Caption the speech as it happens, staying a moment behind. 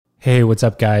Hey, what's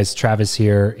up, guys? Travis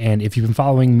here. And if you've been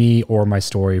following me or my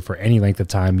story for any length of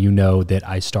time, you know that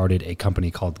I started a company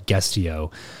called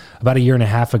Guestio about a year and a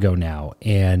half ago now.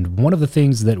 And one of the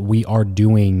things that we are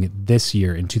doing this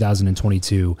year in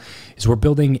 2022 is we're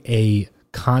building a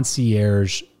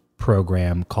concierge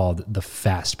program called the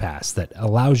Fast Pass that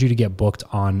allows you to get booked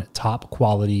on top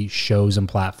quality shows and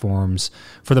platforms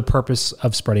for the purpose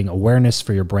of spreading awareness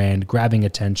for your brand, grabbing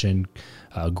attention,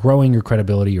 growing your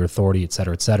credibility, your authority, et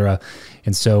cetera, et cetera.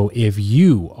 And so if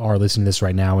you are listening to this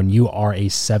right now and you are a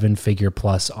 7-figure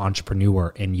plus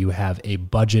entrepreneur and you have a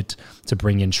budget to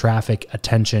bring in traffic,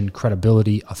 attention,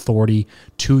 credibility, authority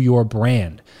to your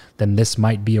brand, then this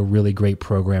might be a really great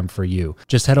program for you.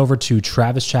 Just head over to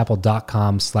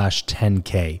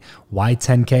travischappell.com/10K. Why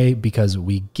 10K? Because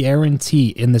we guarantee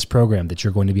in this program that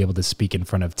you're going to be able to speak in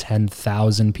front of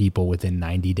 10,000 people within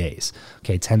 90 days.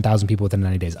 Okay, 10,000 people within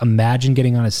 90 days. Imagine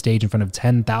getting on a stage in front of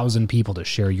 10,000 people to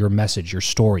share your message, your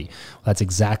story. Well, that's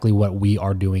exactly what we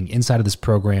are doing inside of this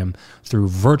program through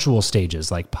virtual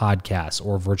stages like podcasts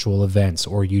or virtual events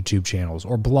or YouTube channels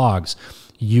or blogs.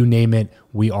 You name it,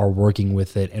 we are working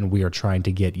with it, and we are trying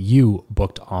to get you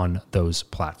booked on those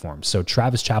platforms. So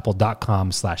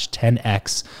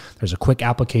travischappell.com/10X. There's a quick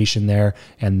application there,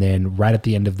 and then right at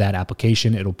the end of that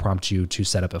application, it'll prompt you to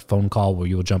set up a phone call where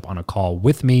you'll jump on a call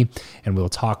with me, and we'll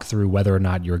talk through whether or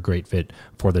not you're a great fit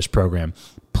for this program.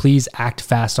 Please act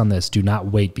fast on this. Do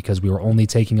not wait, because we are only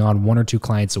taking on 1 or 2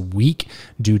 clients a week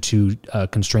due to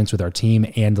constraints with our team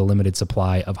and the limited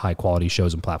supply of high quality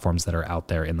shows and platforms that are out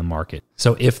there in the market.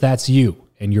 So if that's you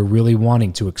and you're really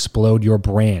wanting to explode your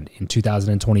brand in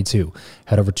 2022,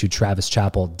 head over to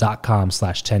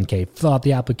travischappell.com/10K, fill out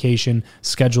the application,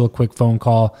 schedule a quick phone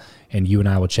call, and you and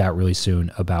I will chat really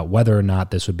soon about whether or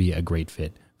not this would be a great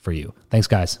fit for you. Thanks,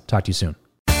 guys. Talk to you soon.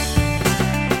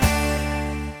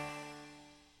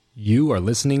 You are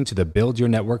listening to the Build Your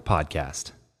Network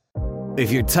podcast.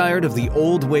 If you're tired of the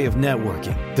old way of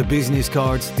networking, the business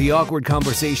cards, the awkward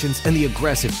conversations, and the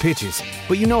aggressive pitches,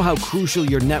 but you know how crucial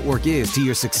your network is to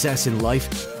your success in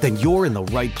life, then you're in the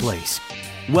right place.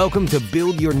 Welcome to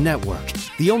Build Your Network,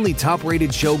 the only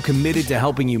top-rated show committed to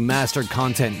helping you master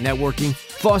content networking,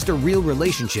 foster real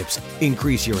relationships,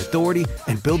 increase your authority,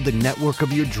 and build the network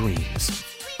of your dreams.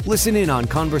 Listen in on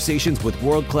conversations with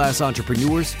world-class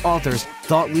entrepreneurs, authors,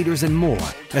 thought leaders, and more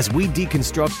as we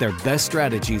deconstruct their best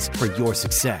strategies for your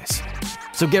success.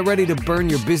 So get ready to burn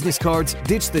your business cards,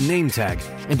 ditch the name tag,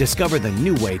 and discover the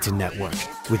new way to network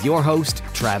with your host,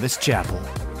 Travis Chappell.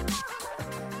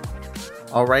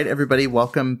 All right, everybody,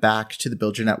 welcome back to the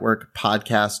Build Your Network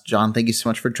podcast. John, thank you so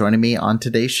much for joining me on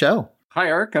today's show. Hi,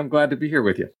 Eric. I'm glad to be here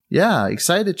with you. Yeah,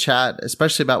 excited to chat,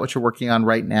 especially about what you're working on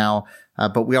right now.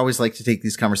 But we always like to take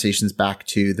these conversations back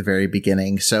to the very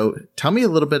beginning. So tell me a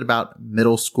little bit about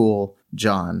middle school,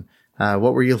 John.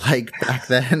 What were you like back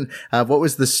then? What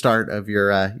was the start of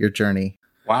your journey?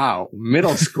 Wow,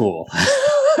 middle school.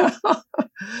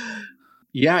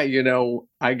 Yeah,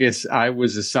 I guess I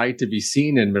was a sight to be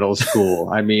seen in middle school.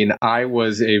 I mean, I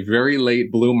was a very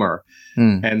late bloomer.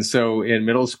 And so in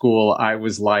middle school, I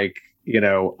was like,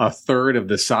 a third of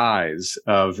the size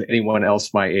of anyone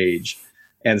else my age.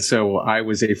 And so I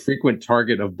was a frequent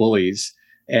target of bullies.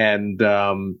 And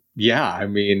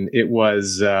it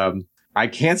was, I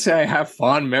can't say I have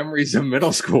fond memories of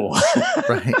middle school.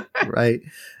 Right.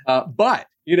 But,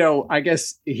 I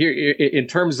guess here in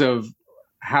terms of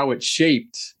how it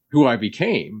shaped who I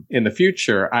became in the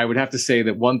future, I would have to say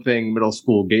that one thing middle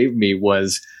school gave me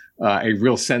was a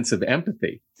real sense of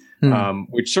empathy.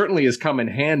 Which certainly has come in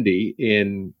handy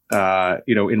in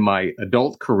my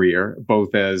adult career,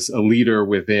 both as a leader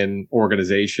within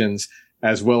organizations,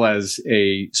 as well as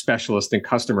a specialist in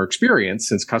customer experience,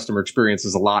 since customer experience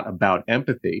is a lot about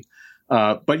empathy.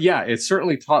 But yeah, it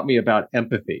certainly taught me about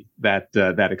empathy,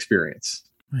 that experience.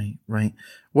 Right.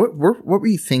 What were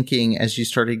you thinking as you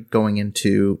started going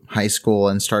into high school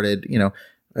and started,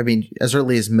 as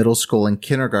early as middle school and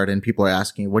kindergarten, people are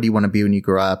asking, what do you want to be when you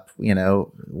grow up?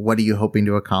 What are you hoping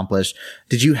to accomplish?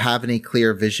 Did you have any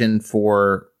clear vision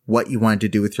for what you wanted to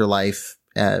do with your life,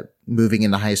 moving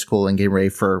into high school and getting ready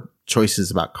for choices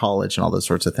about college and all those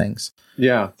sorts of things?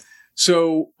 Yeah.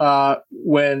 So,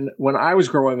 when I was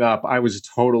growing up, I was a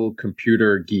total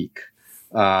computer geek.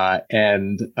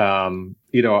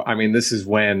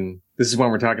 This is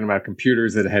when we're talking about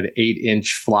computers that had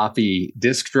 8-inch floppy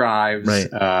disk drives. Right.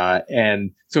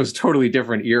 And so it's a totally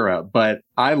different era, but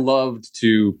I loved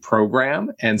to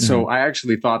program. And so I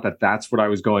actually thought that that's what I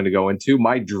was going to go into.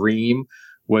 My dream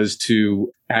was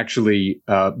to actually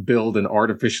build an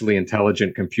artificially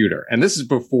intelligent computer. And this is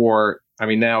before,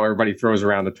 now everybody throws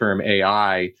around the term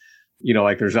AI,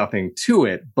 like there's nothing to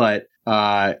it. But,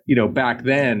 back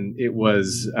then it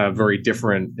was a very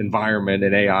different environment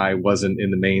and AI wasn't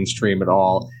in the mainstream at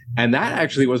all. And that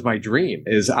actually was my dream.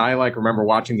 Is I remember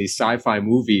watching these sci-fi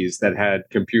movies that had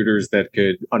computers that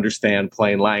could understand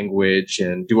plain language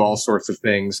and do all sorts of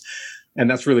things. And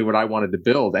that's really what I wanted to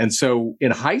build. And so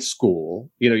in high school,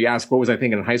 you ask, what was I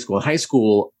thinking in high school? In high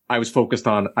school, I was focused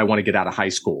on, I want to get out of high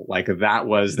school. That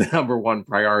was the number one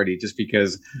priority, just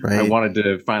because I wanted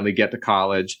to finally get to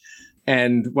college.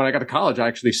 And when I got to college, I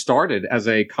actually started as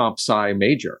a comp sci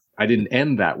major. I didn't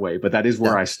end that way, but that is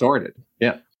where I started.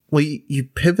 Yeah. Well, you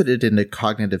pivoted into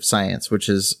cognitive science, which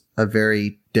is a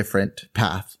very different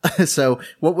path. So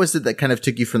what was it that kind of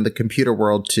took you from the computer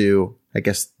world to, I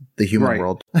guess, the human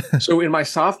world? So in my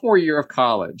sophomore year of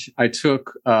college, I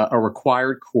took a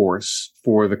required course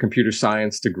for the computer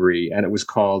science degree, and it was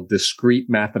called Discrete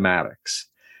Mathematics.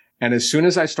 And as soon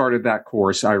as I started that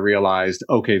course, I realized,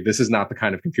 okay, this is not the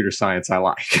kind of computer science I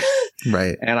like.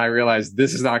 Right. And I realized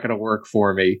this is not going to work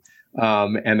for me.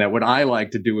 And that what I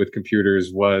like to do with computers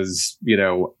was,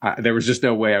 there was just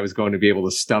no way I was going to be able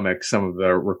to stomach some of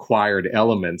the required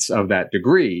elements of that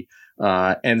degree.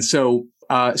 So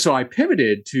I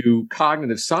pivoted to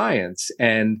cognitive science,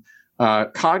 and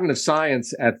cognitive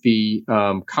science at the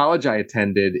college I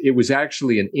attended, it was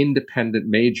actually an independent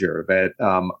major that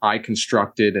I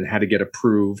constructed and had to get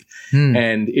approved.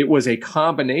 And it was a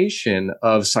combination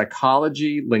of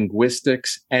psychology,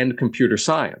 linguistics, and computer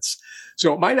science.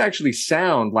 So it might actually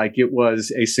sound like it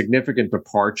was a significant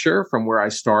departure from where I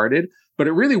started, but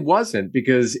it really wasn't,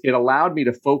 because it allowed me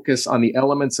to focus on the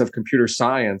elements of computer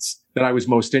science that I was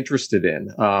most interested in.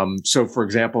 So, for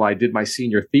example, I did my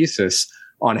senior thesis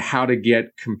on how to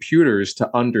get computers to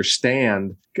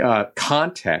understand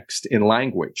context in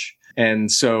language.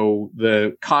 And so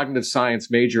the cognitive science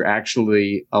major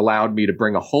actually allowed me to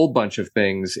bring a whole bunch of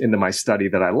things into my study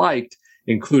that I liked,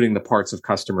 including the parts of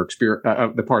customer experience,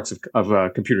 the parts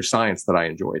of computer science that I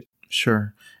enjoyed.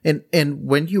 Sure. And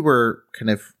when you were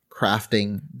kind of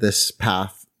crafting this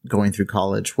path going through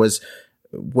college,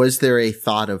 was there a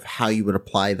thought of how you would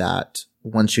apply that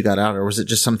once you got out, or was it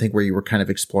just something where you were kind of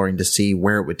exploring to see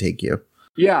where it would take you?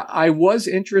 Yeah, I was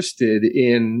interested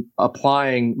in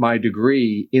applying my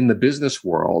degree in the business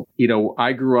world.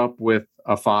 I grew up with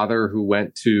a father who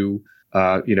went to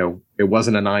it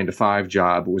wasn't a 9-to-5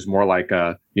 job. It was more like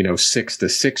a,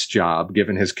 6-to-6 job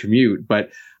given his commute.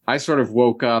 But I sort of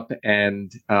woke up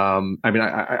and,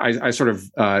 I sort of,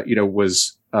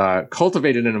 was,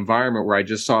 cultivated an environment where I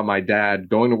just saw my dad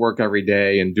going to work every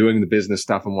day and doing the business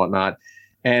stuff and whatnot.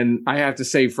 And I have to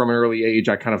say, from an early age,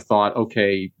 I kind of thought,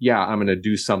 okay, yeah, I'm going to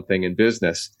do something in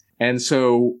business. And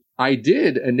so I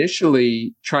did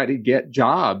initially try to get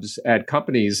jobs at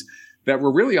companies that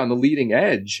were really on the leading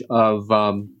edge of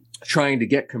trying to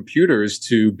get computers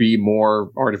to be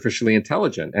more artificially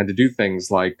intelligent and to do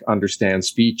things like understand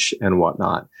speech and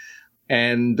whatnot.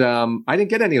 And I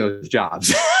didn't get any of those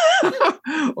jobs,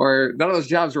 or none of those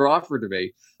jobs were offered to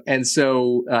me. And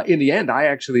so in the end, I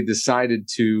actually decided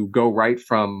to go right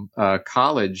from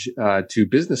college to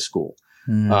business school.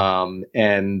 And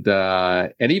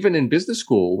even in business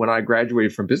school, when I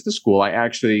graduated from business school, I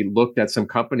actually looked at some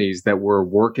companies that were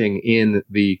working in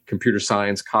the computer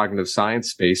science, cognitive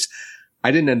science space. I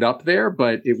didn't end up there,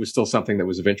 but it was still something that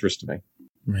was of interest to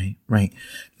me. Right.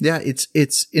 Yeah.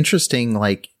 It's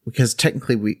interesting, because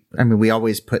technically we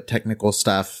always put technical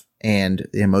stuff and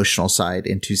the emotional side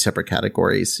in two separate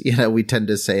categories. We tend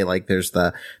to say there's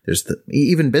the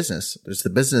even business, there's the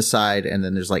business side, and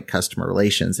then there's customer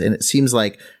relations. And it seems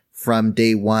like from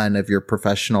day one of your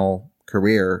professional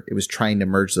career, it was trying to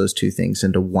merge those two things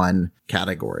into one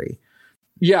category.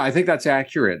 Yeah, I think that's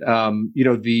accurate.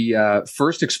 The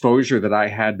first exposure that I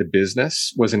had to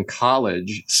business was in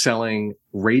college, selling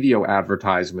radio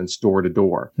advertisements door to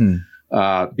door.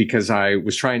 Because I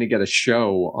was trying to get a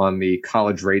show on the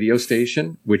college radio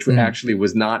station, which actually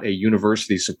was not a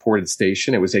university supported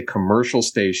station. It was a commercial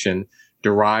station,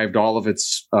 derived all of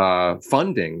its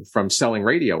funding from selling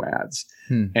radio ads.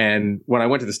 And when I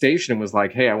went to the station and was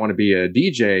like, hey, I want to be a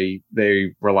DJ,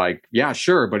 they were like, yeah,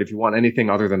 sure. But if you want anything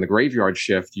other than the graveyard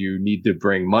shift, you need to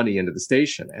bring money into the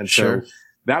station. And so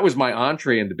that was my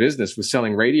entree into business, was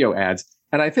selling radio ads.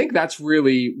 And I think that's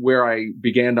really where I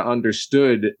began to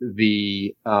understood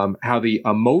the how the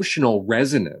emotional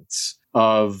resonance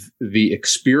of the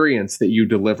experience that you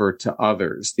deliver to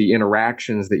others, the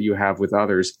interactions that you have with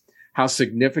others, how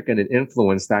significant an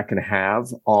influence that can have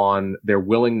on their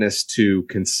willingness to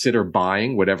consider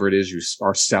buying whatever it is you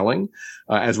are selling,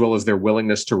 as well as their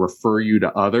willingness to refer you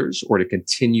to others or to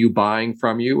continue buying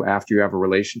from you after you have a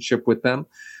relationship with them.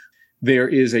 there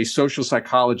is a social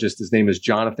psychologist. His name is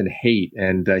Jonathan Haidt,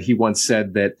 and he once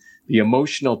said that the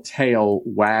emotional tail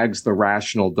wags the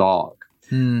rational dog.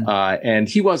 And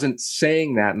he wasn't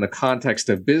saying that in the context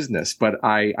of business, but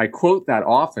I quote that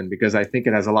often because I think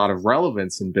it has a lot of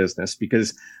relevance in business,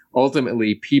 because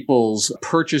ultimately people's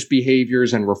purchase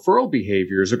behaviors and referral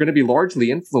behaviors are going to be largely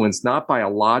influenced not by a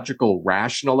logical,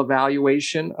 rational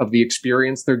evaluation of the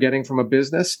experience they're getting from a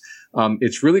business.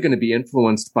 It's really going to be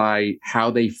influenced by how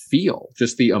they feel,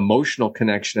 just the emotional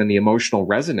connection and the emotional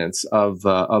resonance of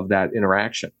that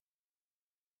interaction.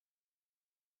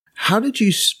 How did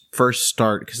you first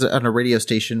start? Because on a radio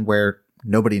station where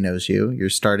nobody knows you, you're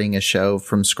starting a show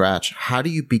from scratch. How do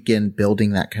you begin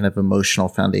building that kind of emotional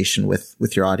foundation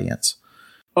with your audience?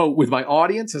 Oh, with my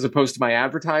audience as opposed to my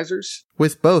advertisers?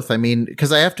 With both. I mean,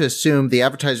 because I have to assume the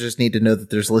advertisers need to know that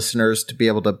there's listeners to be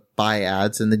able to buy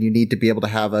ads, and then you need to be able to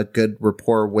have a good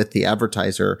rapport with the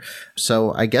advertiser.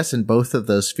 So I guess in both of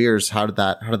those spheres, how did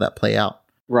that play out?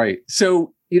 Right.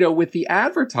 So, with the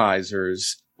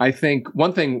advertisers, I think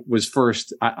one thing was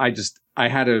first, I didn't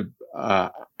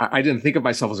think of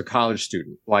myself as a college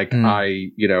student. Like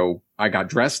I got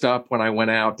dressed up when I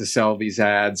went out to sell these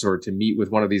ads or to meet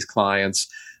with one of these clients.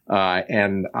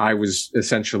 And I was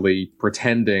essentially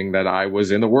pretending that I was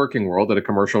in the working world at a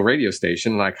commercial radio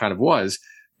station. And I kind of was,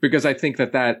 because I think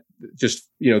that just,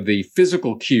 the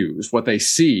physical cues, what they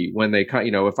see when they,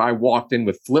 if I walked in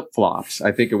with flip flops,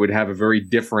 I think it would have a very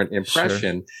different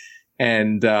impression. Sure.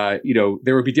 And,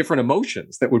 there would be different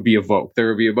emotions that would be evoked. There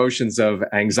would be emotions of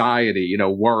anxiety,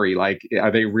 worry, like,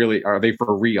 are they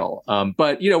for real?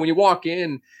 But, when you walk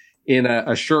in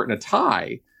a shirt and a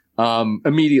tie,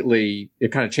 immediately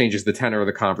it kind of changes the tenor of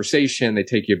the conversation. They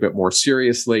take you a bit more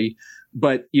seriously.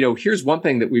 But, here's one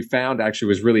thing that we found actually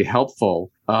was really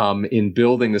helpful, in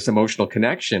building this emotional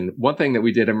connection. One thing that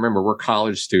we did, I remember we're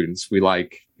college students. We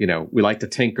like to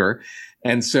tinker.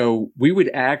 And so we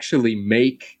would actually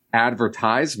make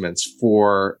advertisements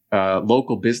for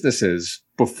local businesses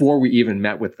before we even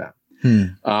met with them.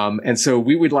 And so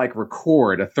we would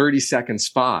record a 30-second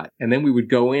spot, and then we would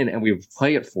go in and we would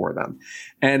play it for them.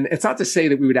 And it's not to say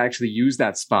that we would actually use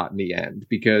that spot in the end,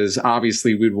 because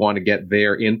obviously we'd want to get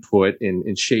their input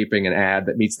in shaping an ad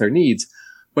that meets their needs.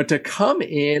 But to come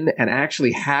in and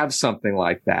actually have something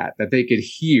like that they could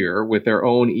hear with their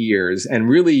own ears, and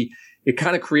really it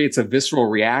kind of creates a visceral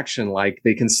reaction, like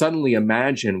they can suddenly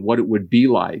imagine what it would be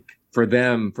like for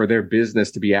them, for their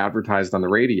business to be advertised on the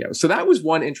radio. So that was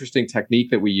one interesting technique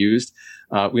that we used,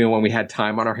 when we had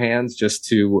time on our hands, just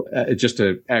to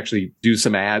actually do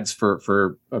some ads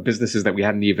for businesses that we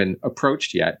hadn't even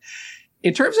approached yet.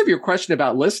 In terms of your question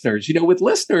about listeners, with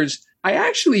listeners, I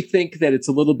actually think that it's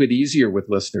a little bit easier with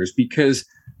listeners, because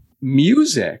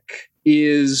music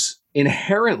is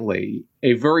inherently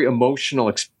a very emotional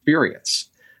experience.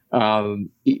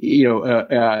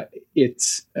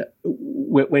 It's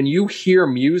when you hear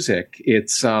music,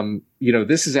 it's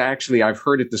this is actually, I've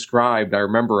heard it described. I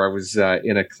remember I was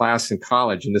in a class in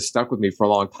college, and this stuck with me for a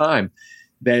long time,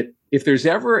 that if there's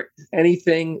ever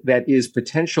anything that is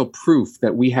potential proof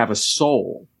that we have a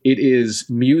soul, it is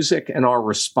music and our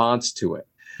response to it.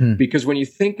 Because when you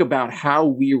think about how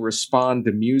we respond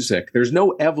to music, there's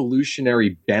no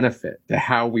evolutionary benefit to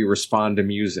how we respond to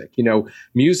music.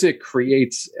 Music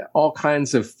creates all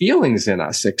kinds of feelings in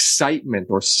us, excitement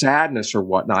or sadness or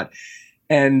whatnot.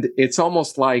 And it's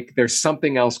almost like there's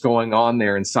something else going on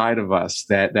there inside of us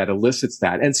that elicits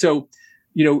that. And so,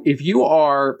 if you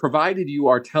are, provided you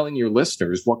are telling your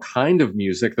listeners what kind of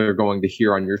music they're going to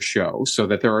hear on your show, so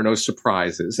that there are no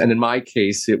surprises. And in my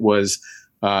case, it was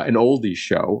an oldies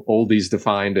show, oldies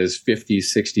defined as 50s,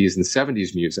 60s, and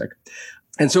 70s music.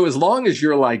 And so as long as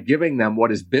you're giving them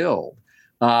what is billed,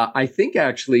 I think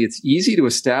actually it's easy to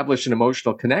establish an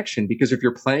emotional connection, because if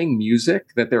you're playing music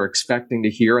that they're expecting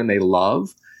to hear and they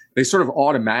love, they sort of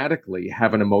automatically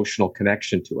have an emotional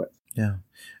connection to it. Yeah.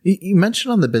 You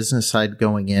mentioned on the business side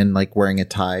going in, wearing a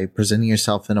tie, presenting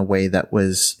yourself in a way that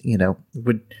was,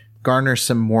 would garner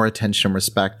some more attention and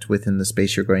respect within the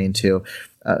space you're going into.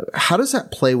 How does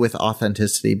that play with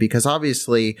authenticity? Because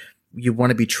obviously you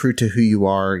want to be true to who you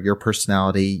are, your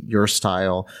personality, your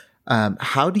style.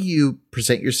 How do you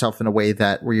present yourself in a way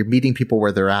where you're meeting people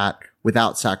where they're at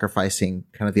without sacrificing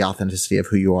kind of the authenticity of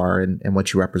who you are and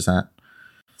what you represent?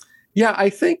 Yeah, I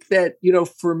think that,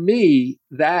 for me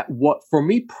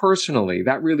personally,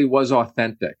 that really was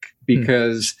authentic,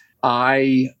 because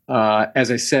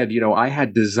as I said, I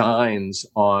had designs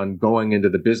on going into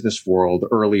the business world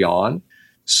early on.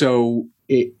 So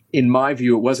in my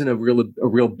view, it wasn't a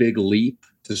real big leap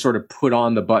to sort of put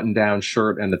on the button-down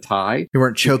shirt and the tie. You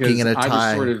weren't choking in a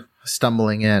tie.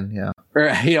 stumbling in. Yeah. Or,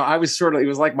 I was sort of, it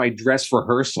was like my dress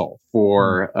rehearsal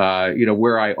for,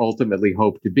 where I ultimately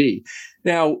hope to be.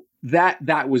 Now,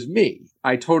 that was me.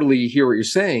 I totally hear what you're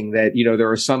saying, that, there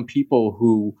are some people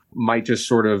who might just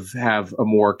sort of have a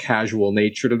more casual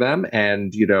nature to them.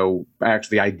 And,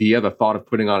 actually the thought of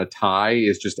putting on a tie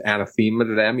is just anathema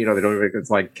to them. They don't even,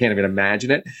 it's like, can't even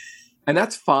imagine it. And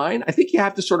that's fine. I think you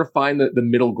have to sort of find the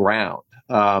middle ground.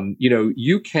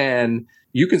 You can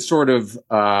sort of,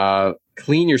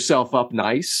 clean yourself up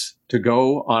nice to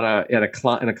go on in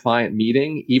a client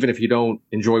meeting, even if you don't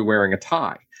enjoy wearing a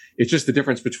tie. It's just the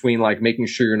difference between like making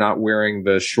sure you're not wearing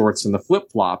the shorts and the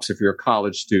flip flops if you're a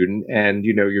college student and,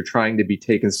 you're trying to be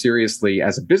taken seriously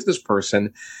as a business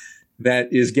person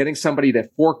that is getting somebody to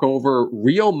fork over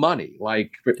real money,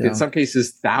 like in some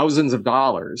cases, thousands of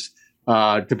dollars,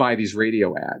 to buy these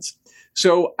radio ads.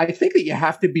 So I think that you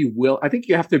have to be I think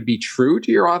you have to be true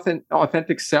to your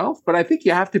authentic self, but I think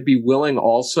you have to be willing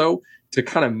also to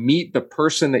kind of meet the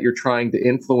person that you're trying to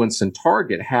influence and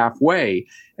target halfway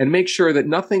and make sure that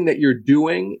nothing that you're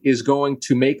doing is going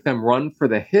to make them run for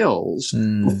the hills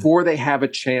before they have a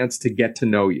chance to get to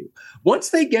know you. Once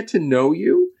they get to know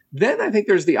you, then I think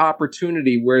there's the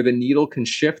opportunity where the needle can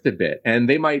shift a bit and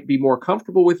they might be more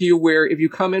comfortable with you, where if you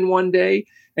come in one day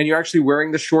and you're actually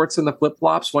wearing the shorts and the flip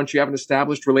flops, once you have an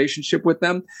established relationship with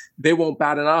them, they won't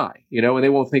bat an eye, and they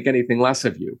won't think anything less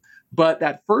of you. But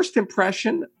that first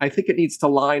impression, I think it needs to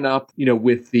line up,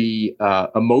 with the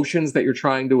emotions that you're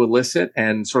trying to elicit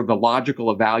and sort of the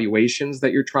logical evaluations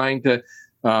that you're trying to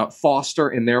foster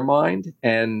in their mind.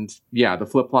 And the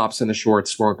flip-flops and the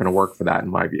shorts weren't going to work for that, in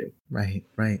my view. Right,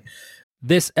 right.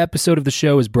 This episode of the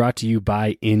show is brought to you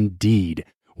by Indeed.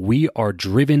 We are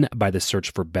driven by the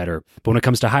search for better. But when it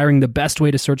comes to hiring, the best way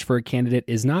to search for a candidate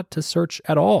is not to search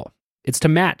at all. It's to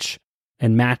match,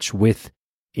 and match with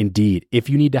Indeed. If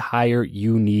you need to hire,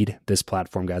 you need this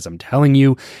platform, guys. I'm telling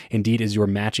you, Indeed is your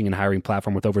matching and hiring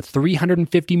platform with over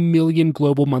 350 million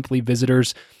global monthly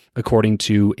visitors, according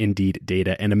to Indeed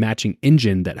data, and a matching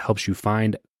engine that helps you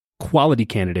find quality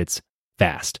candidates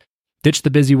fast. Ditch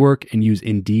the busy work and use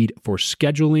Indeed for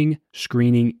scheduling,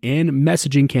 screening, and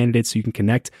messaging candidates so you can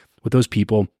connect with those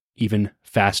people even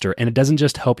faster. And it doesn't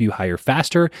just help you hire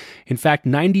faster. In fact,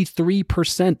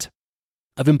 93%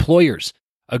 of employers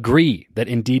agree that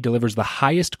Indeed delivers the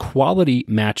highest quality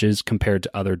matches compared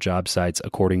to other job sites,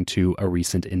 according to a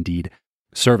recent Indeed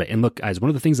survey. And look, guys, one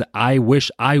of the things that I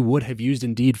wish I would have used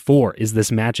Indeed for is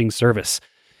this matching service.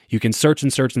 You can search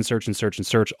and search and search and search and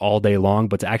search all day long,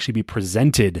 but to actually be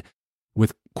presented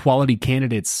with quality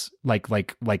candidates, like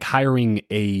hiring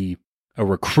a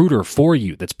recruiter for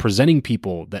you that's presenting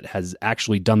people that has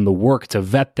actually done the work to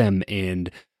vet them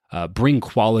and bring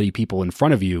quality people in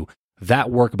front of you, that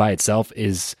work by itself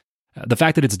is the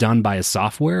fact that it's done by a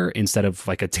software instead of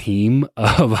like a team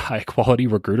of high quality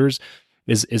recruiters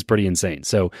is pretty insane.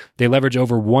 So they leverage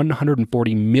over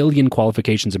 140 million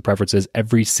qualifications and preferences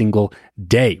every single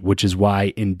day, which is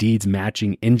why Indeed's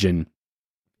matching engine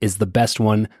is the best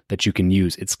one that you can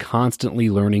use. It's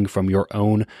constantly learning from your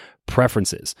own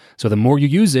preferences. So the more you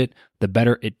use it, the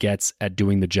better it gets at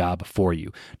doing the job for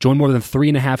you. Join more than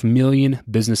 3.5 million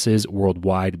businesses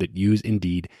worldwide that use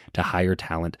Indeed to hire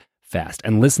talent fast.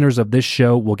 And listeners of this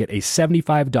show will get a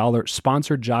 $75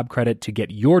 sponsored job credit to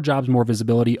get your jobs more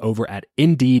visibility over at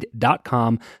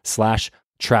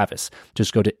Indeed.com/Travis.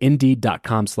 Just go to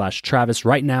Indeed.com/Travis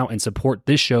right now and support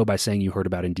this show by saying you heard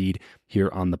about Indeed here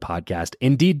on the podcast.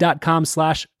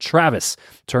 Indeed.com/Travis.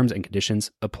 Terms and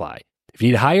conditions apply. If you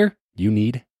need to hire, you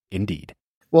need Indeed.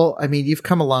 Well, I mean, you've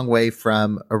come a long way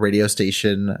from a radio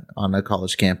station on a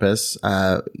college campus.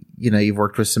 You've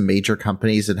worked with some major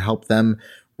companies and helped them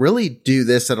really do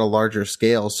this at a larger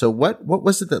scale. So what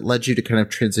was it that led you to kind of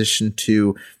transition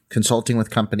to consulting with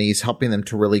companies, helping them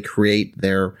to really create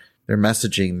their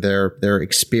messaging, their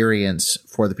experience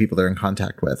for the people they're in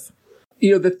contact with?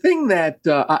 The thing that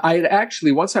I had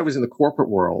actually, once I was in the corporate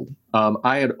world,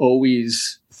 I had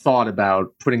always thought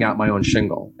about putting out my own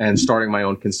shingle and starting my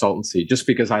own consultancy, just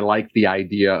because I liked the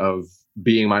idea of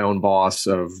being my own boss,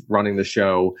 of running the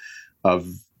show, of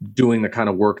doing the kind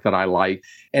of work that I like.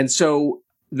 And so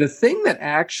the thing that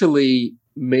actually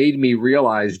made me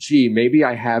realize, maybe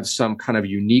I have some kind of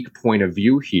unique point of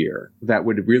view here that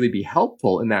would really be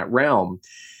helpful in that realm,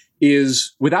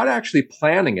 is without actually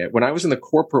planning it. When I was in the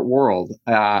corporate world,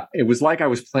 it was like I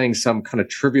was playing some kind of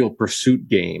Trivial Pursuit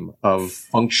game of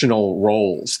functional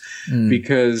roles,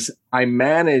 because I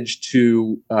managed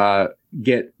to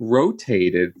get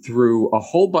rotated through a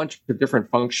whole bunch of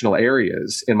different functional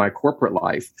areas in my corporate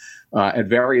life. At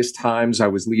various times, I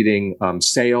was leading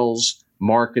sales,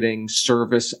 marketing,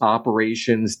 service,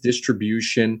 operations,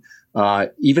 distribution,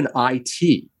 even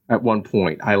IT at one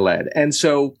point I led. And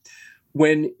so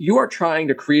when you are trying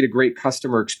to create a great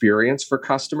customer experience for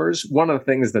customers, one of the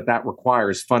things that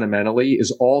requires fundamentally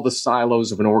is all the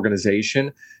silos of an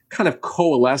organization kind of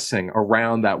coalescing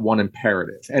around that one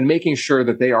imperative and making sure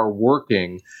that they are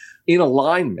working in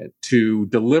alignment to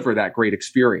deliver that great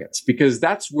experience. Because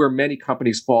that's where many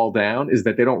companies fall down, is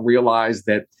that they don't realize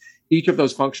that each of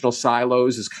those functional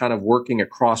silos is kind of working at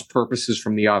cross purposes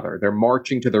from the other. They're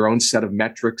marching to their own set of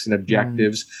metrics and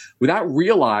objectives without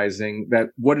realizing that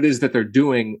what it is that they're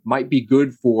doing might be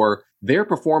good for their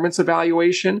performance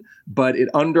evaluation, but it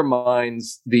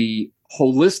undermines the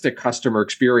holistic customer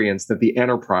experience that the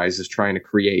enterprise is trying to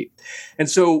create. And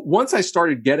so once I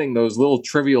started getting those little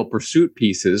trivial pursuit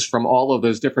pieces from all of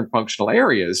those different functional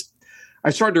areas,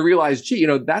 I started to realize,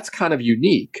 that's kind of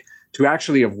unique to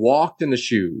actually have walked in the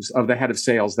shoes of the head of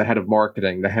sales, the head of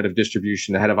marketing, the head of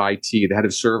distribution, the head of IT, the head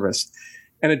of service.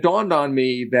 And it dawned on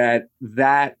me that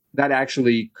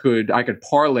actually I could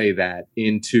parlay that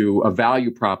into a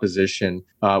value proposition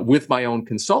with my own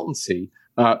consultancy,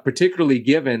 particularly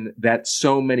given that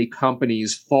so many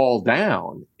companies fall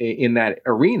down in that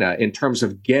arena in terms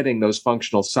of getting those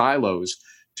functional silos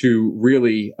to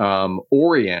really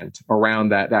orient around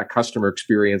that customer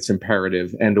experience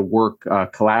imperative and to work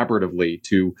collaboratively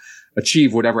to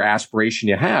achieve whatever aspiration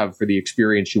you have for the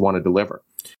experience you want to deliver.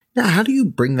 Now, how do you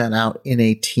bring that out in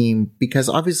a team? Because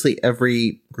obviously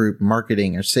every group,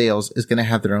 marketing or sales, is going to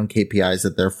have their own KPIs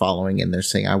that they're following, and they're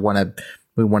saying,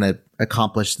 we want to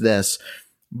accomplish this.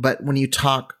 But when you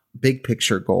talk big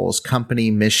picture goals,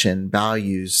 company mission,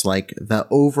 values, like the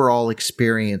overall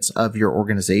experience of your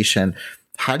organization,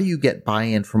 how do you get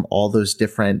buy-in from all those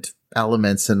different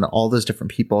elements and all those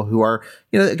different people who are,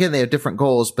 again, they have different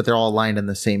goals, but they're all aligned in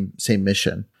the same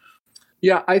mission?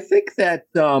 Yeah, I think that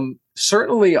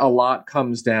certainly a lot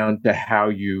comes down to how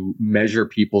you measure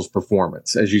people's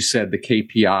performance. As you said, the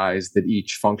KPIs that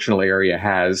each functional area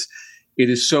has. It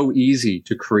is so easy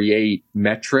to create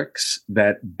metrics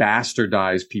that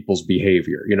bastardize people's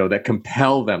behavior, that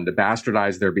compel them to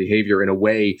bastardize their behavior in a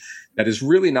way that is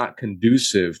really not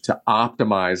conducive to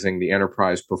optimizing the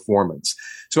enterprise performance.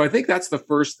 So I think that's the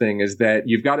first thing, is that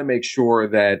you've got to make sure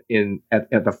that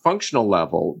at the functional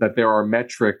level, that there are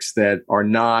metrics that are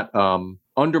not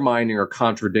undermining or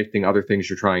contradicting other things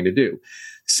you're trying to do.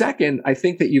 Second, I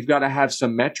think that you've got to have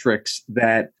some metrics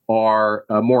that are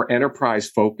more enterprise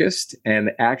focused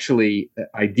and actually,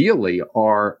 ideally,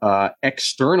 are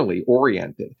externally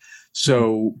oriented.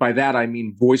 So by that, I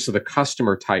mean voice of the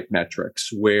customer type metrics,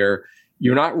 where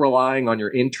you're not relying on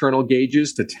your internal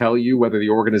gauges to tell you whether the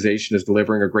organization is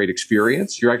delivering a great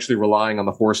experience. You're actually relying on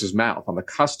the horse's mouth, on the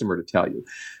customer to tell you.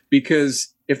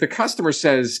 Because if the customer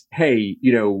says, hey,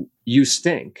 you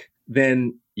stink,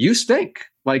 then you stink.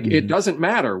 It doesn't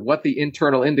matter what the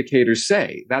internal indicators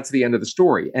say. That's the end of the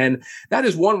story. And that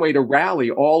is one way to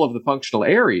rally all of the functional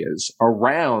areas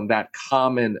around that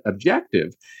common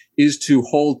objective, is to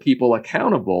hold people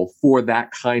accountable for that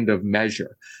kind of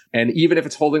measure. And even if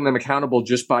it's holding them accountable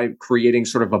just by creating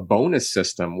sort of a bonus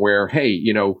system where, hey,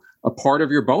 a part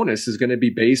of your bonus is going to be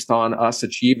based on us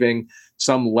achieving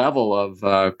some level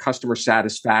of customer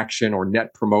satisfaction or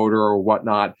net promoter or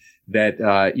whatnot, that,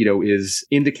 is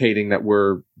indicating that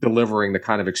we're delivering the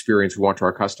kind of experience we want to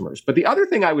our customers. But the other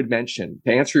thing I would mention,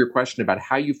 to answer your question about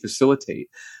how you facilitate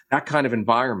that kind of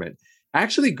environment,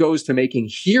 actually goes to making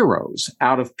heroes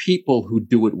out of people who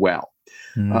do it well.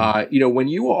 When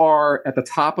you are at the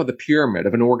top of the pyramid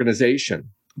of an organization,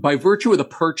 by virtue of the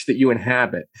perch that you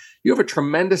inhabit, you have a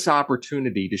tremendous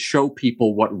opportunity to show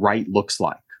people what right looks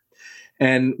like.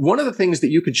 And one of the things that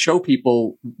you could show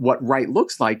people what right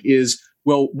looks like is,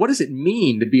 well, what does it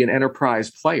mean to be an enterprise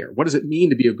player? What does it mean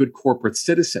to be a good corporate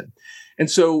citizen?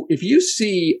 And so if you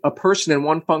see a person in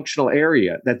one functional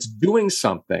area that's doing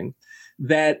something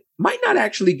that might not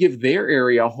actually give their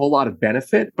area a whole lot of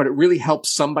benefit, but it really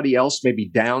helps somebody else maybe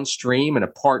downstream in a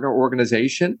partner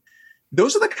organization,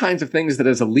 those are the kinds of things that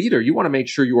as a leader, you want to make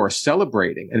sure you are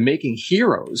celebrating and making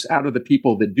heroes out of the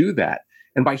people that do that.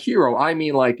 And by hero, I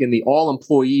mean like in the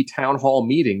all-employee town hall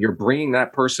meeting, you're bringing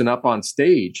that person up on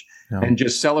stage and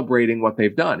just celebrating what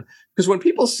they've done. Because when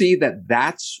people see that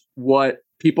that's what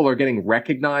people are getting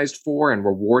recognized for and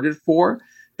rewarded for,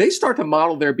 they start to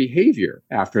model their behavior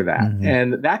after that.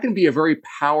 And that can be a very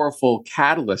powerful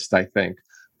catalyst, I think,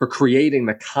 for creating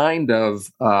the kind of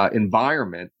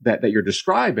environment that you're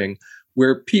describing,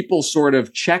 where people sort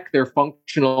of check their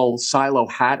functional silo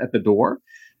hat at the door.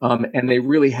 And they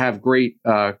really have great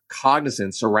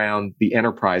cognizance around the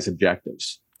enterprise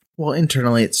objectives. Well,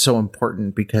 internally, it's so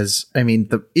important because, I mean,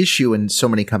 the issue in so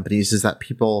many companies is that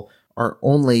people are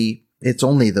it's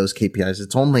only those KPIs.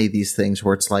 It's only these things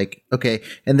where it's like, okay.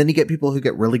 And then you get people who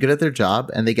get really good at their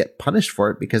job and they get punished for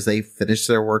it because they finish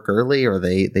their work early or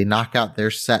they knock out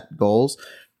their set goals.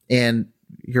 And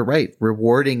you're right.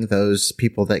 Rewarding those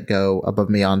people that go above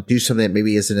and beyond, do something that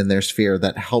maybe isn't in their sphere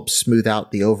that helps smooth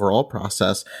out the overall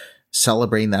process.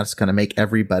 Celebrating that's going to make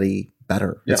everybody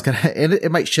better. Yeah. And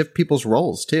it might shift people's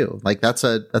roles too. Like that's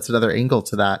another angle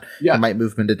to that. Yeah. It might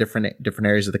move them into different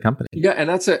areas of the company. Yeah. And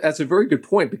that's a very good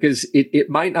point because it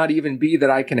might not even be that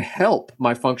I can help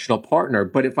my functional partner,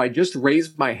 but if I just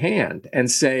raise my hand and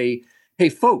say, hey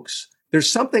folks, there's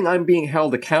something I'm being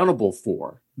held accountable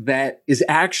for that is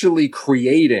actually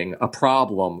creating a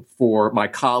problem for my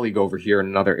colleague over here in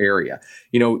another area.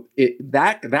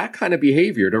 That kind of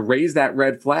behavior to raise that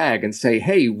red flag and say,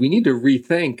 hey, we need to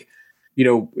rethink,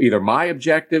 either my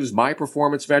objectives, my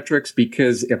performance metrics,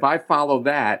 because if I follow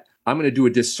that, I'm going to do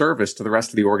a disservice to the rest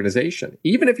of the organization.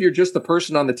 Even if you're just the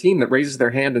person on the team that raises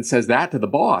their hand and says that to the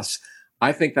boss,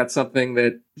 I think that's something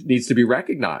that needs to be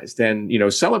recognized and,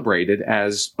 celebrated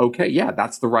as, okay, yeah,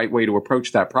 that's the right way to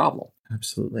approach that problem.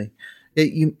 Absolutely.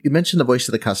 You mentioned the voice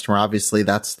of the customer. Obviously,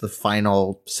 that's the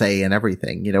final say in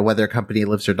everything. Whether a company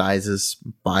lives or dies is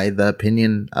by the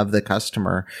opinion of the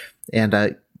customer.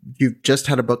 And you've just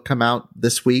had a book come out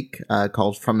this week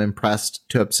called From Impressed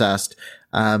to Obsessed.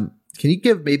 Can you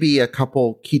give maybe a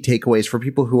couple key takeaways for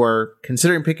people who are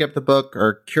considering picking up the book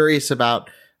or curious about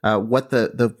what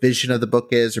the vision of the book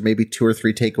is, or maybe 2 or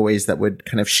 3 takeaways that would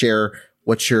kind of share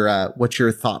what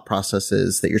your thought process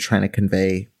is that you're trying to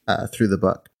convey through the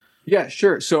book? Yeah,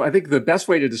 sure. So I think the best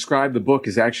way to describe the book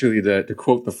is actually to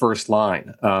quote the first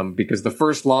line, because the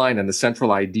first line and the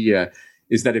central idea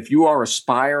is that if you are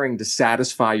aspiring to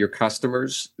satisfy your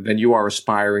customers, then you are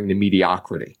aspiring to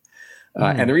mediocrity.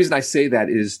 And the reason I say that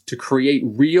is to create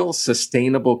real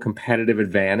sustainable competitive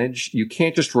advantage, you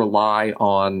can't just rely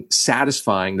on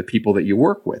satisfying the people that you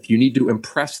work with. You need to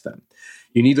impress them.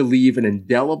 You need to leave an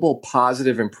indelible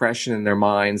positive impression in their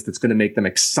minds that's going to make them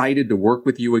excited to work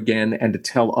with you again and to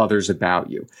tell others about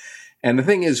you. And the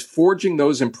thing is, forging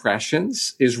those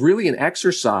impressions is really an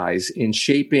exercise in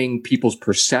shaping people's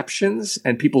perceptions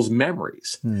and people's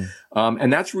memories.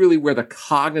 And that's really where the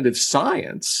cognitive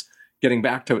science, getting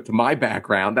back to my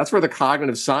background, that's where the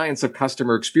cognitive science of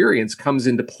customer experience comes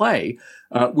into play,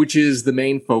 which is the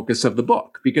main focus of the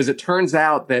book. Because it turns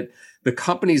out that the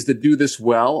companies that do this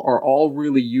well are all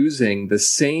really using the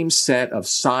same set of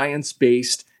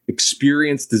science-based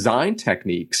experience design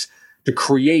techniques to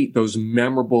create those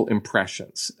memorable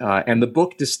impressions. And the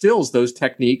book distills those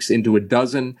techniques into a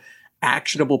dozen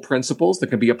actionable principles that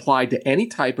can be applied to any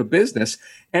type of business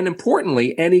and,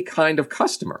 importantly, any kind of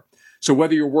customer. So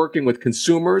whether you're working with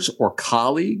consumers or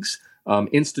colleagues,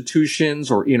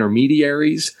 institutions or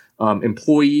intermediaries,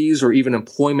 employees or even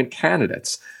employment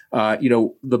candidates,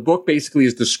 the book basically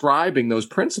is describing those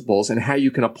principles and how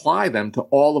you can apply them to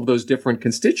all of those different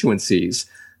constituencies,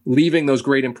 leaving those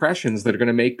great impressions that are going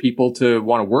to make people to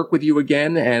want to work with you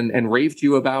again and rave to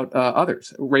you about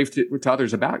rave to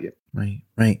others about you.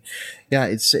 Right. Yeah,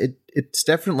 it's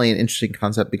definitely an interesting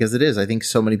concept because it is. I think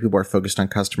so many people are focused on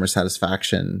customer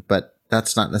satisfaction, but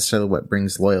that's not necessarily what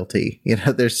brings loyalty.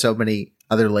 There's so many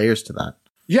other layers to that.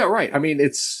 Yeah, right. I mean,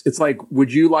 it's like,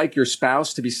 would you like your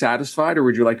spouse to be satisfied or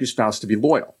would you like your spouse to be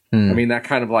loyal? I mean, that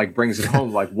kind of like brings it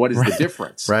home. Like, what is the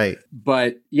difference? Right.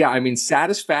 But yeah, I mean,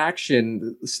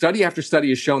 satisfaction, study after study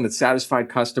has shown that satisfied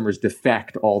customers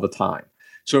defect all the time.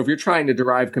 So if you're trying to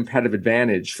derive competitive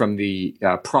advantage from the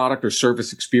product or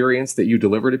service experience that you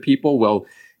deliver to people, well,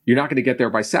 you're not going to get there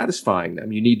by satisfying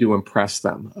them. You need to impress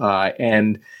them.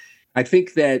 And I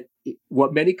think that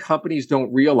what many companies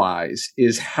don't realize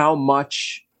is how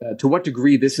much, to what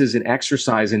degree this is an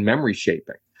exercise in memory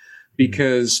shaping.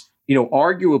 Because,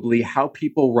 arguably how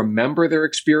people remember their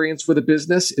experience with a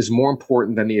business is more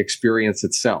important than the experience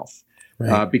itself.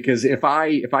 Right. Because if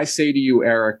I say to you,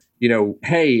 Eric,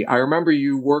 hey, I remember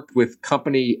you worked with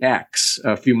company X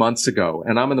a few months ago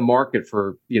and I'm in the market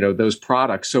for, those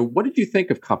products. So what did you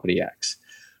think of company X?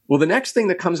 Well, the next thing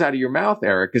that comes out of your mouth,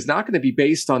 Eric, is not going to be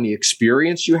based on the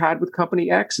experience you had with company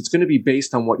X. It's going to be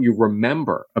based on what you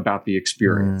remember about the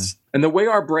experience. And the way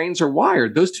our brains are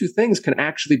wired, those two things can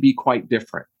actually be quite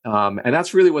different. And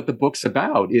that's really what the book's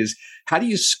about, is how do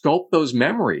you sculpt those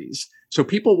memories so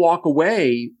people walk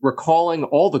away recalling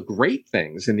all the great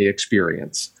things in the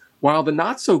experience, while the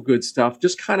not so good stuff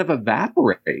just kind of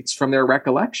evaporates from their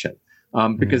recollection,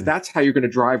 because that's how you're going to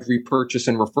drive repurchase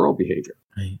and referral behavior.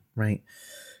 Right.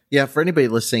 Yeah, for anybody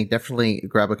listening, definitely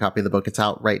grab a copy of the book. It's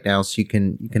out right now, so you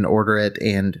can order it.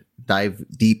 And dive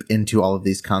deep into all of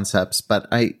these concepts. But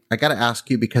I got to ask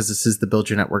you, because this is the Build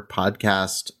Your Network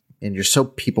podcast and you're so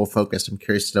people focused, I'm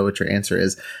curious to know what your answer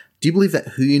is. Do you believe that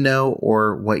who you know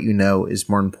or what you know is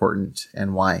more important,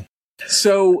 and why?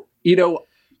 So,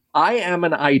 I am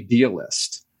an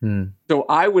idealist. So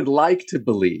I would like to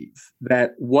believe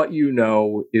that what you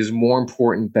know is more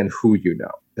important than who you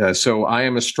know. So I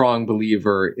am a strong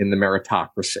believer in the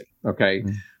meritocracy. Okay.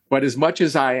 But as much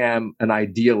as I am an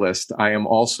idealist, I am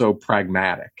also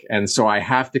pragmatic. And so I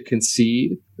have to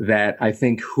concede that I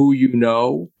think who you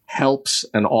know helps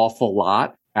an awful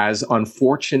lot, as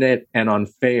unfortunate and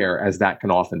unfair as that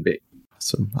can often be.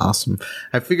 Awesome.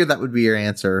 I figured that would be your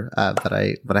answer that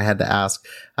I had to ask.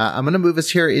 I'm going to move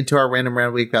us here into our random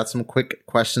round. We've got some quick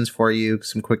questions for you,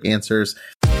 some quick answers.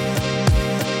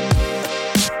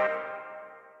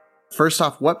 First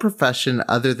off, what profession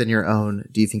other than your own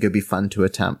do you think would be fun to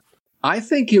attempt? I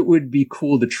think it would be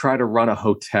cool to try to run a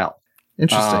hotel.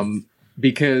 Interesting.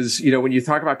 Because, when you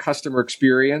talk about customer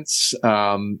experience,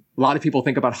 a lot of people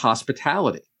think about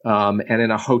hospitality. And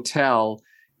in a hotel,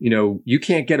 you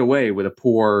can't get away with a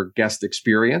poor guest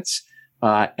experience.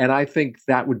 And I think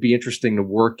that would be interesting to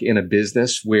work in a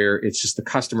business where it's just the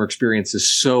customer experience is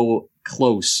so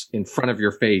close in front of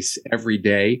your face every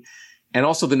day. And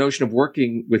also the notion of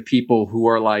working with people who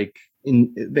are like,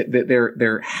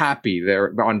 they're happy,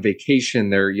 they're on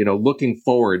vacation, they're, looking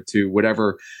forward to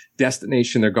whatever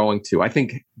destination they're going to. I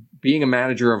think being a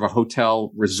manager of a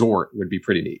hotel resort would be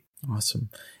pretty neat. Awesome.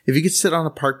 If you could sit on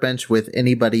a park bench with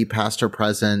anybody, past or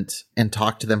present, and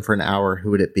talk to them for an hour,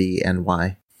 who would it be and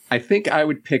why? I think I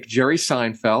would pick Jerry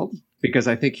Seinfeld, because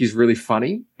I think he's really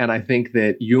funny. And I think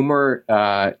that humor,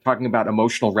 talking about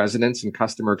emotional resonance and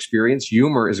customer experience,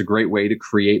 humor is a great way to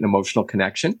create an emotional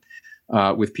connection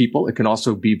with people. It can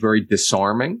also be very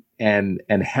disarming and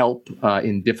help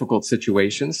in difficult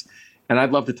situations. And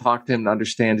I'd love to talk to him to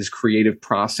understand his creative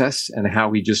process and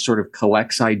how he just sort of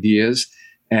collects ideas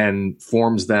and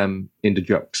forms them into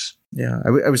jokes. Yeah,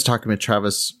 I was talking with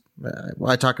Travis.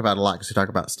 I talk about it a lot because we talk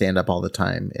about stand-up all the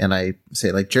time. And I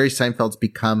say, like, Jerry Seinfeld's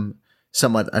become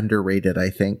somewhat underrated, I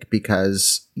think,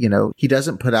 because, he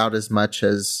doesn't put out as much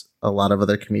as a lot of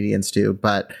other comedians do,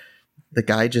 but the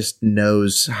guy just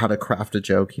knows how to craft a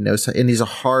joke. He knows, and he's a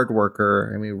hard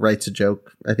worker. I mean, he writes a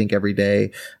joke, I think, every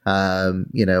day.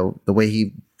 The way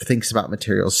he thinks about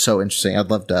material is so interesting.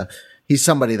 He's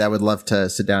somebody that I would love to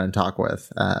sit down and talk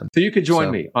with. So you could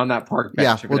join me on that park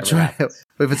bench. Yeah, we'll try. If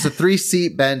it's a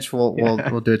 3-seat bench,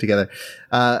 we'll do it together.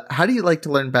 How do you like to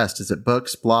learn best? Is it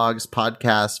books, blogs,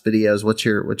 podcasts, videos? What's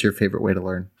your favorite way to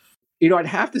learn? I'd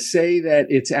have to say that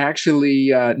it's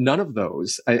actually none of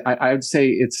those. I would say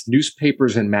it's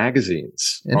newspapers and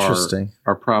magazines. Interesting.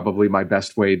 Are probably my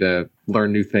best way to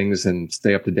learn new things and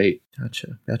stay up to date.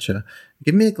 Gotcha.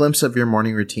 Give me a glimpse of your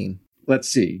morning routine. Let's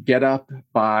see, get up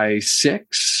by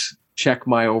 6, check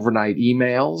my overnight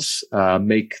emails,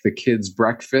 make the kids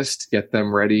breakfast, get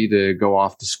them ready to go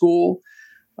off to school,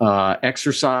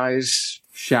 exercise,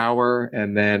 shower,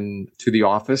 and then to the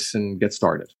office and get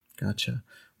started. Gotcha.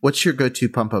 What's your go-to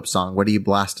pump-up song? What are you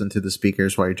blasting through the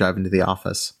speakers while you're driving to the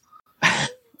office?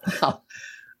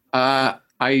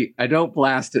 I don't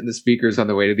blast it in the speakers on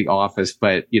the way to the office,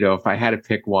 but, if I had to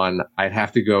pick one, I'd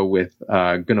have to go with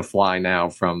Gonna Fly Now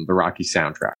from the Rocky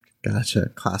soundtrack. Gotcha.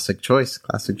 Classic choice.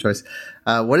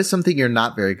 What is something you're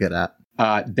not very good at?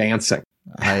 Dancing.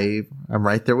 I'm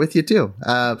right there with you too.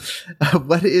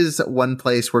 What is one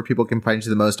place where people can find you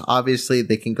the most? Obviously,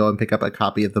 they can go and pick up a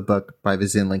copy of the book by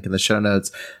visiting the link in the show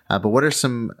notes. But what are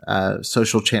some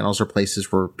social channels or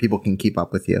places where people can keep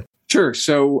up with you? Sure.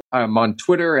 So I'm on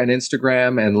Twitter and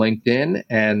Instagram and LinkedIn.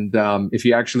 And if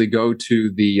you actually go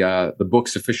to the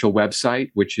book's official website,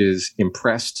 which is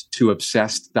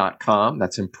impressed2obsessed.com,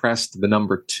 that's impressed, the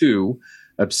number 2,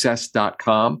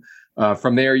 obsessed.com.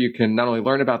 From there, you can not only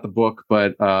learn about the book,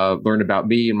 but learn about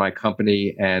me and my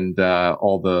company and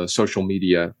all the social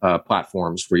media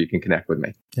platforms where you can connect with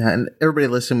me. Yeah, and everybody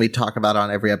listen, we talk about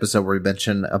on every episode where we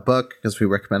mention a book because we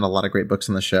recommend a lot of great books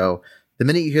on the show. The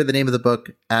minute you hear the name of the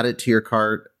book, add it to your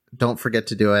cart. Don't forget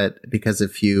to do it, because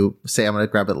if you say, I'm going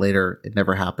to grab it later, it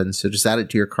never happens. So just add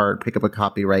it to your cart, pick up a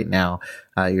copy right now.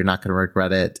 You're not going to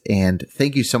regret it. And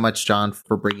thank you so much, John,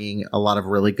 for bringing a lot of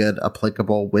really good,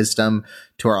 applicable wisdom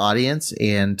to our audience.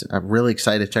 And I'm really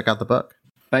excited to check out the book.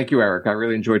 Thank you, Eric. I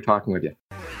really enjoyed talking with you.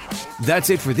 That's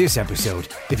it for this episode.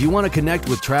 If you want to connect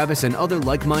with Travis and other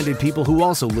like-minded people who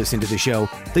also listen to the show,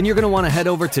 then you're going to want to head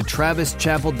over to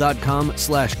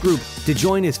travischappell.com/group to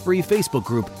join his free Facebook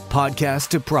group, Podcast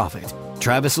to Profit.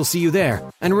 Travis will see you there.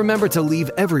 And remember to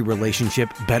leave every relationship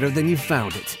better than you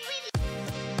found it.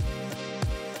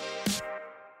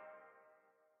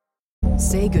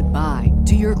 Say goodbye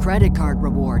to your credit card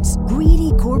rewards.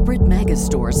 Greedy corporate mega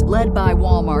stores, led by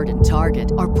Walmart and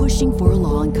Target, are pushing for a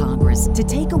law in Congress to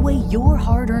take away your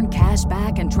hard-earned cash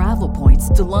back and travel points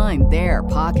to line their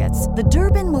pockets. The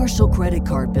Durbin-Marshall credit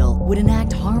card bill would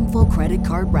enact harmful credit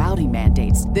card routing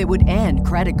mandates that would end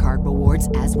credit card rewards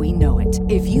as we know it.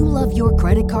 If you love your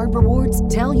credit card rewards,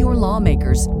 tell your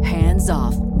lawmakers, hands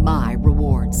off my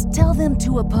rewards. Tell them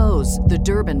to oppose the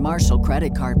Durbin-Marshall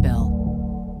credit card bill.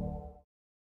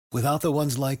 Without the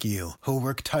ones like you, who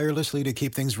work tirelessly to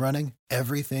keep things running,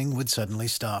 everything would suddenly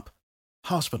stop.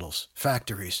 Hospitals,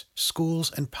 factories,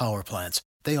 schools, and power plants,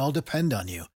 they all depend on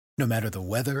you. No matter the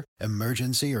weather,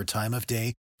 emergency, or time of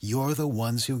day, you're the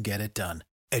ones who get it done.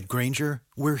 At Grainger,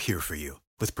 we're here for you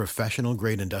with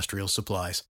professional-grade industrial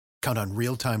supplies. Count on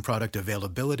real-time product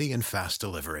availability and fast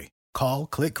delivery. Call,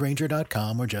 click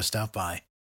Grainger.com, or just stop by.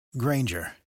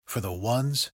 Grainger, for the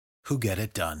ones who get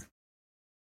it done.